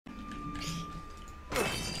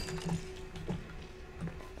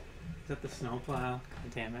that the snowplow? God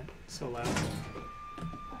damn it. So loud.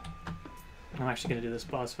 I'm actually gonna do this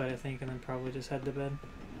boss fight, I think, and then probably just head to bed.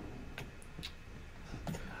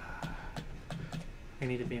 I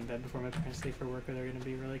need to be in bed before my parents leave for work, or they're gonna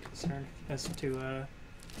be really concerned as to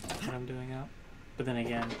what I'm doing out. But then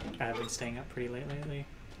again, I have been staying up pretty late lately.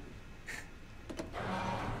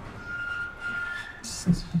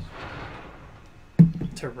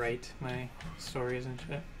 To write my stories and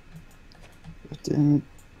shit. Damn it.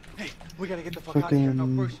 Hey, we gotta get the fuck out of here. Now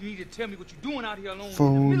first, you need to tell me what you're doing out here alone in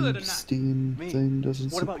the middle of the night. Steam thing doesn't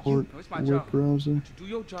support web browser. You do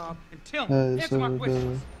your job and tell me. Answer my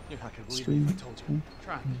questions. You're not gonna believe me if I told you.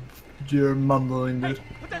 Try. You're mumbling, dude. Hey,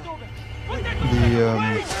 put that door back. Put that door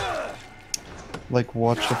back. Like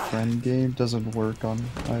watch a friend game doesn't work on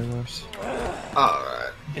iOS.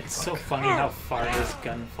 Alright. It's so funny how far this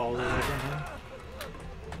gun falls away from him.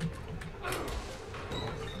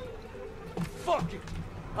 Fuck it.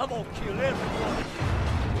 I'm gonna kill everyone.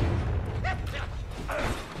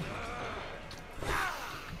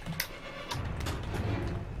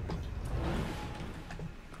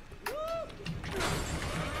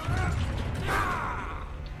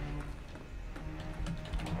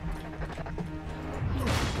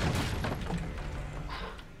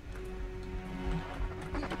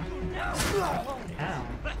 Ow.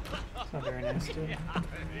 That's not very nice, dude.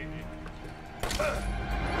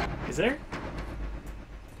 Is there?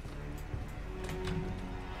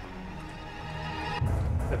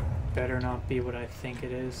 That better not be what I think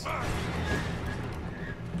it is.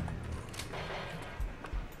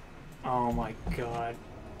 Oh my god.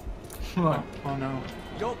 What? Oh no.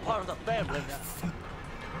 You're part of the family now.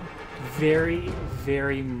 Very,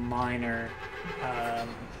 very minor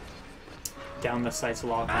down the sights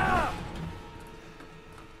lock.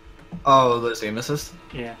 Oh, there's aim assist?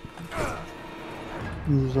 Yeah.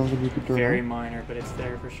 There's something you could turn Very on. minor, but it's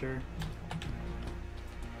there for sure.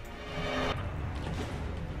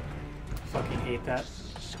 Fucking hate that.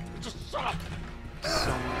 Just shut up. So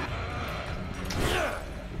much.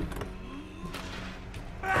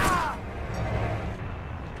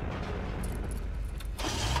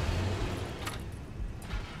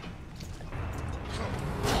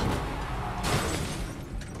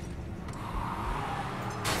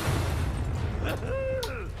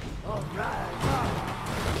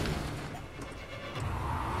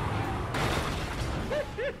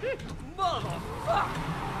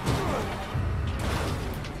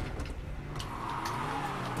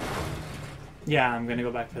 Yeah, I'm gonna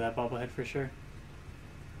go back for that bobblehead for sure.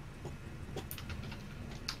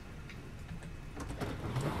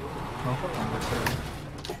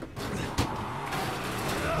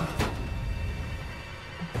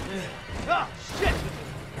 Ah, shit!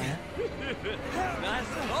 Nice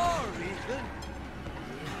hard, Ethan.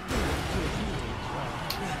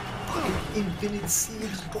 Infinite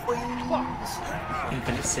saves, boys!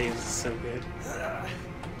 Infinite saves is so good.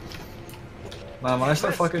 Man, when I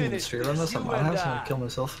start fucking streaming this at my house, I'm gonna kill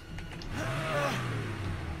myself.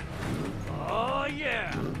 Oh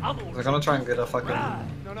yeah! I'm gonna try and get a fucking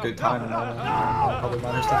good time and I'll probably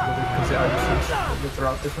manage stuff with it because the items that they're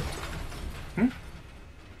out different.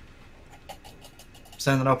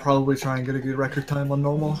 Saying that I'll probably try and get a good record time on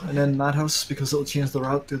normal and then Madhouse because it'll change the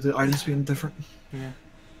route due to the items being different. Yeah.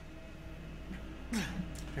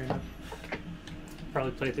 Fair enough.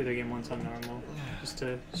 Probably play through the game once on normal, just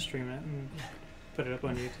to stream it and put it up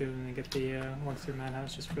on YouTube and then get the once through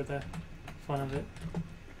Madhouse just for the fun of it.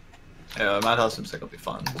 Yeah, Madhouse seems like it'll be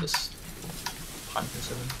fun, just time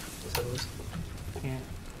consuming, to say the least. Yeah.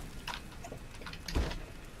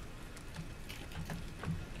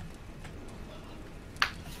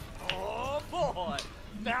 Oh boy!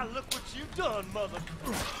 Now look what you've done, mother.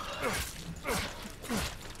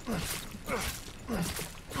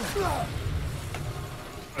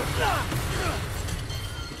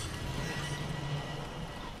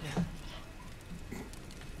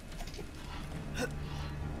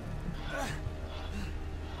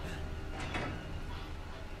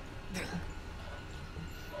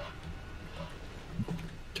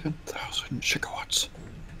 10,000 gigawatts.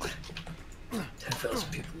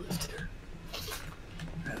 10,000 people lived here.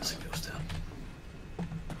 As it goes down.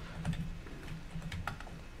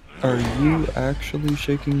 Are you actually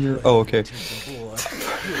shaking your... Oh, okay.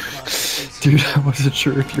 Dude, I wasn't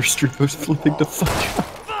sure if your stream was flipping the fuck out.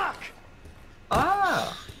 Fuck!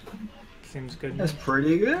 Ah! Seems good. That's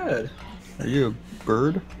pretty good. Are you a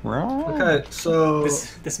bird? Okay, so...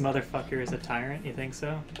 This motherfucker is a tyrant, you think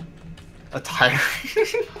so? A tyrant?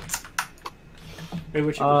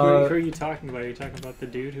 Wait, who are you talking about? Are you talking about the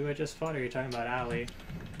dude who I just fought, or are you talking about Ali?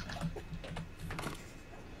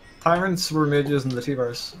 Tyrants were made using the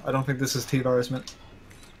T-virus. I don't think this is T-virus meant.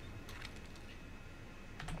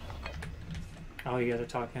 Oh, you guys are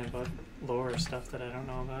talking about lore stuff that I don't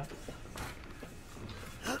know about.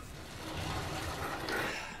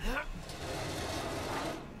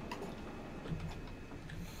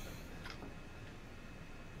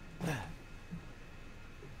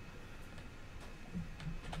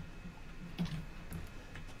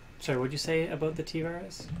 Sorry, what'd you say about the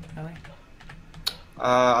T-virus, Ellie?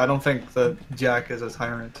 I don't think that Jack is a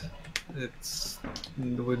tyrant. It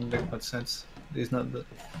wouldn't make much sense. He's not the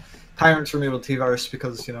tyrants were made with T-virus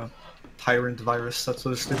because, you know, tyrant virus, that's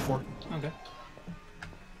what it stood for. Okay.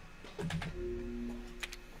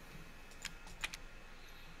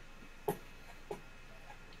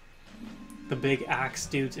 The big axe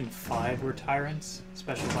dudes in 5 were tyrants.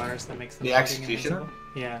 Special virus that makes them The fighting executioner?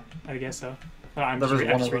 invincible. Yeah, I guess so. Well, I'm That just, was I'm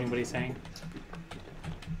one just of reading them. what he's saying.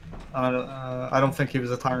 I don't think he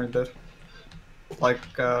was a tyrant, dude. Like,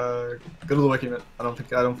 go to the wiki, mate. I don't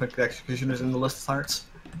think the executioner's in the list of tyrants.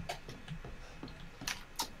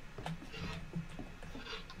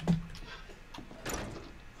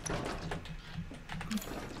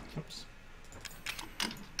 Oops.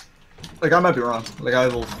 Like, I might be wrong. Like, I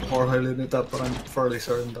will wholeheartedly admit that, but I'm fairly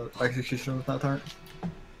certain that executioner was not a tyrant.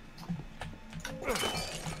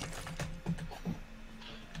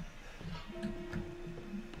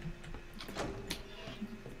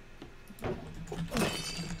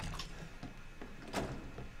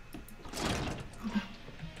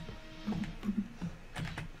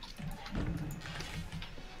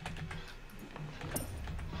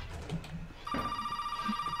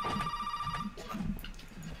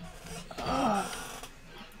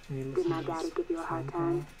 Did my daddy give you a hard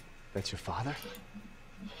time? That's your father?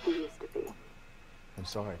 He used to be. I'm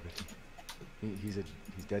sorry, but he's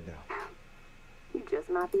dead now. You just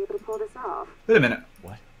might be able to pull this off. Wait a minute.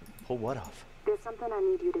 What? Pull what off? There's something I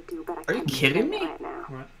need you to do, but I Are you can't do kidding it me? right now.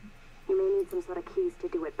 What? You may need some sort of keys to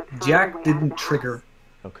do it, but find a way Jack out of didn't the trigger. house.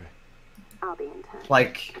 Okay. I'll be in touch.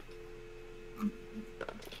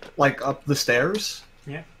 Like up the stairs.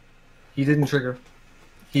 Yeah. He didn't trigger.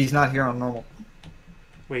 He's not here on normal.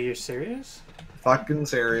 Wait, you're serious? Fucking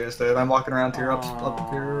serious, dude. I'm walking around here up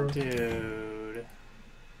here. Dude.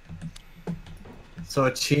 So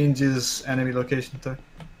it changes enemy location too.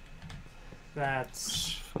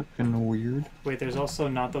 That's... Fucking weird. Wait, there's also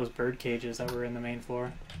not those bird cages that were in the main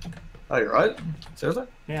floor. Oh, you're right? Seriously?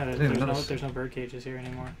 Yeah, didn't even there's notice. no bird cages here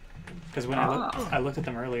anymore. Because when Ah. I looked at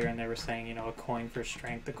them earlier and they were saying, you know, a coin for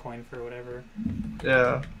strength, a coin for whatever.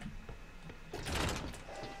 Yeah.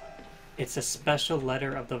 It's a special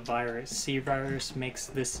letter of the virus. C virus makes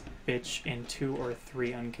this bitch in 2 or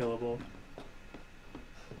 3 unkillable.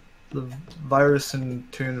 The virus in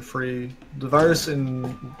 2 and 3. The virus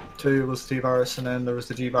in 2 was the virus, and then there was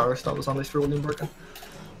the G virus that was unleashed for William Birkin.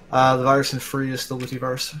 The virus in 3 is still the T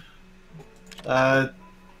virus.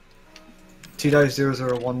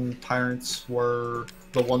 T-001 tyrants were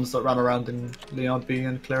the ones that ran around in Leon B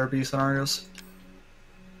and Claire B scenarios.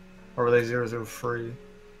 Or were they 003?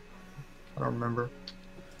 I don't remember.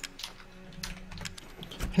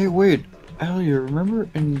 Hey, wait, Alia, remember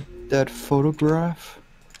in that photograph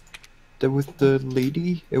that with the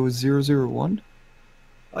lady, it was 001?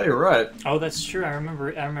 Oh, you're right. Oh, that's true. I remember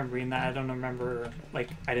reading that. I don't remember, like,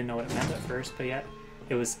 I didn't know what it meant at first, but yeah,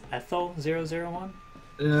 it was Ethel 001.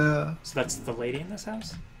 Yeah. So that's the lady in this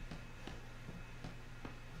house?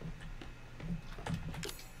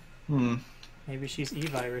 Maybe she's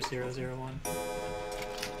E-Virus 001.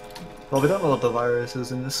 Well, we don't know what the virus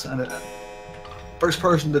is in this, and first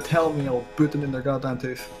person to tell me, I'll boot them in their goddamn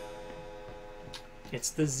tooth. It's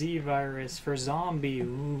the Z-Virus for zombie.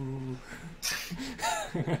 Ooh.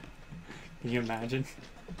 Can you imagine?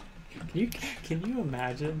 Can you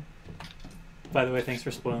imagine? By the way, thanks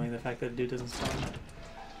for spoiling the fact that the dude doesn't spawn.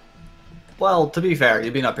 Well, to be fair,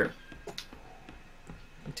 you've been up here.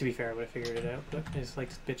 To be fair, I would have figured it out, but it's like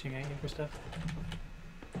bitching at you for stuff.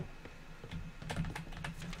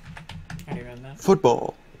 I already ran that.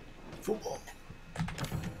 Football. Football.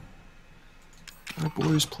 Our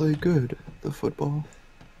boys play good, the football.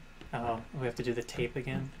 Oh, we have to do the tape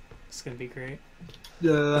again. It's gonna be great.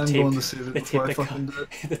 Yeah, I'm tape- going to see it The before I tape, that fucking do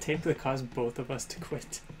it. the tape that caused both of us to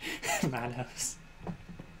quit Madhouse.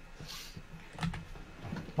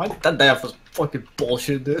 That death was fucking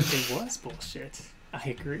bullshit, dude. It was bullshit. I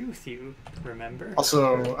agree with you, remember?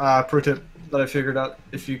 Also, pro tip that I figured out,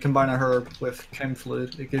 if you combine a herb with chem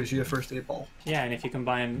fluid, it gives you a first aid ball. Yeah, and if you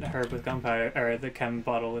combine herb with gunpowder, or the chem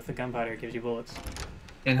bottle with the gunpowder, it gives you bullets.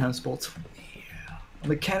 Enhanced bolts. Yeah. A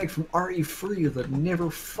mechanic from RE3 that never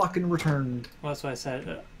fucking returned. Well, that's what I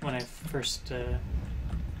said when I first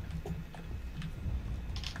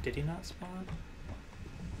Did he not spawn?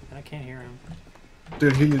 And I can't hear him.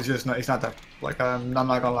 Dude, he is just not. He's not there. Like I'm not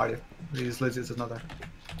gonna lie to you. He's legit just not there.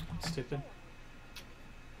 Stupid.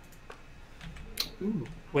 Ooh.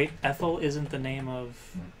 Wait, Ethel isn't the name of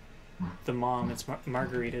the mom. It's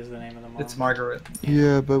Marguerite is the name of the mom. It's Margaret.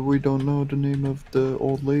 Yeah, but we don't know the name of the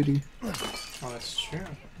old lady. Oh, that's true.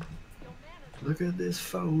 Look at this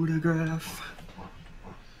photograph.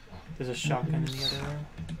 There's a shotgun in the other room.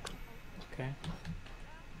 Okay.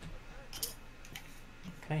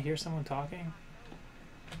 Can I hear someone talking?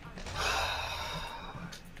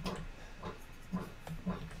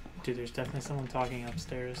 Dude, there's definitely someone talking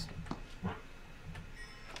upstairs.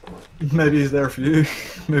 Maybe he's there for you.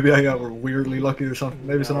 Maybe I got weirdly lucky or something.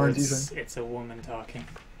 Maybe it's an No, RNG thing. it's a woman talking.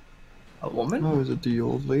 A woman? Oh, is it the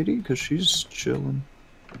old lady? Because she's chilling.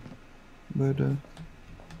 But,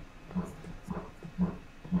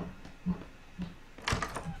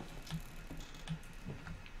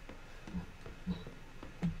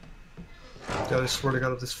 God, I swear to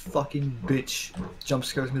God, if this fucking bitch jump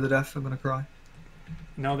scares me to death, I'm gonna cry.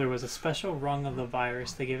 No, there was a special rung of the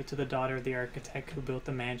virus. They gave it to the daughter of the architect who built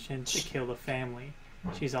the mansion to kill the family.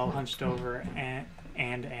 She's all hunched over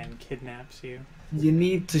and kidnaps you. You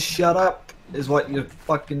need to shut up, is what you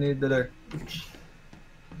fucking need to do.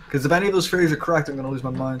 Because if any of those theories are correct, I'm gonna lose my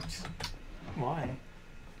mind. Why?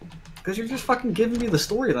 Because you're just fucking giving me the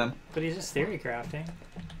story then. But he's just theory crafting.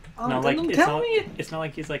 Oh, No, then like don't tell me it. it's not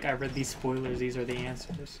like he's like I read these spoilers. These are the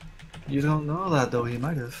answers. You don't know that though. He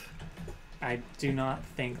might have. I do not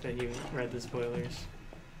think that he read the spoilers,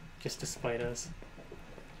 just to spite us.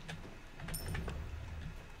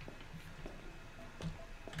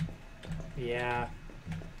 Yeah,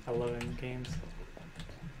 I love him in games.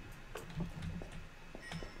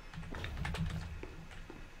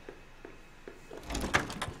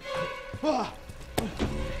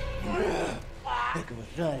 Heck of a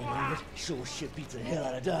thing, ain't it? Sure shit beats the hell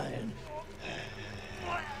out of dying.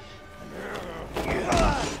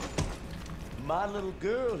 My little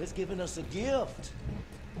girl has given us a gift.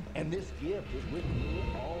 And this gift is with me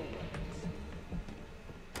always.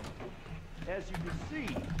 As you can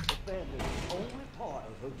see, the family is only part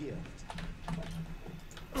of her gift.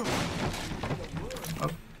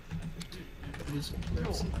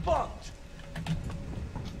 You're fucked!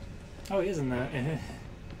 Oh, he is in the.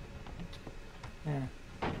 Yeah.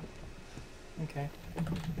 Okay.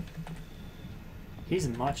 He's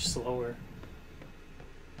much slower.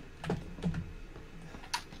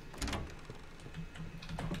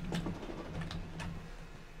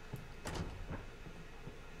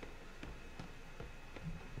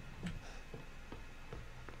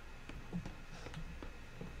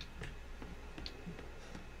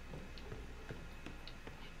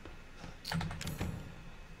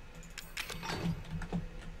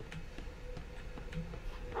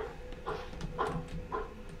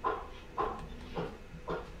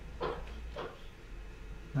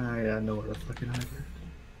 Yeah, I know where the fucking hide here.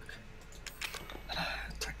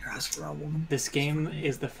 Turn your ass around, woman. This game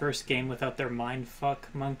is the first game without their mindfuck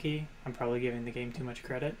monkey. I'm probably giving the game too much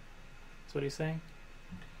credit. That's what he's saying.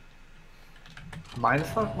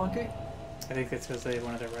 Mindfuck monkey? I think that's because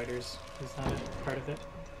one of the writers is not a part of it.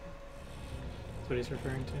 That's what he's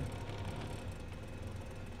referring to.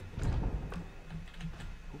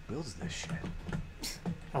 Who builds this shit?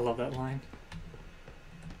 I love that line.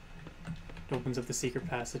 It opens up the secret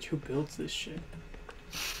passage. Who builds this shit?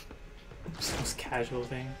 It's the most casual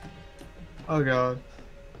thing. Oh god.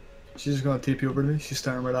 She's just gonna TP over to me. She's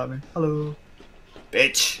staring right at me. Hello.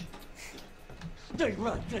 Bitch! Stay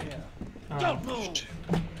right there! Oh, Don't move!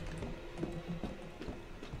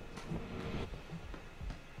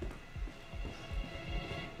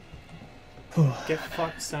 get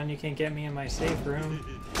fucked, son. You can't get me in my safe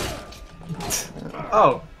room.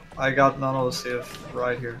 Oh! I got none of the save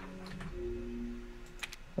right here.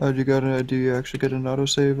 oh, do you actually get an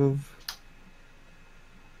autosave of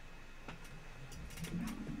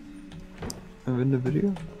in the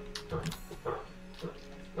video?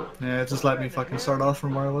 Yeah, it just let me fucking start off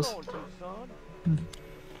from where I was.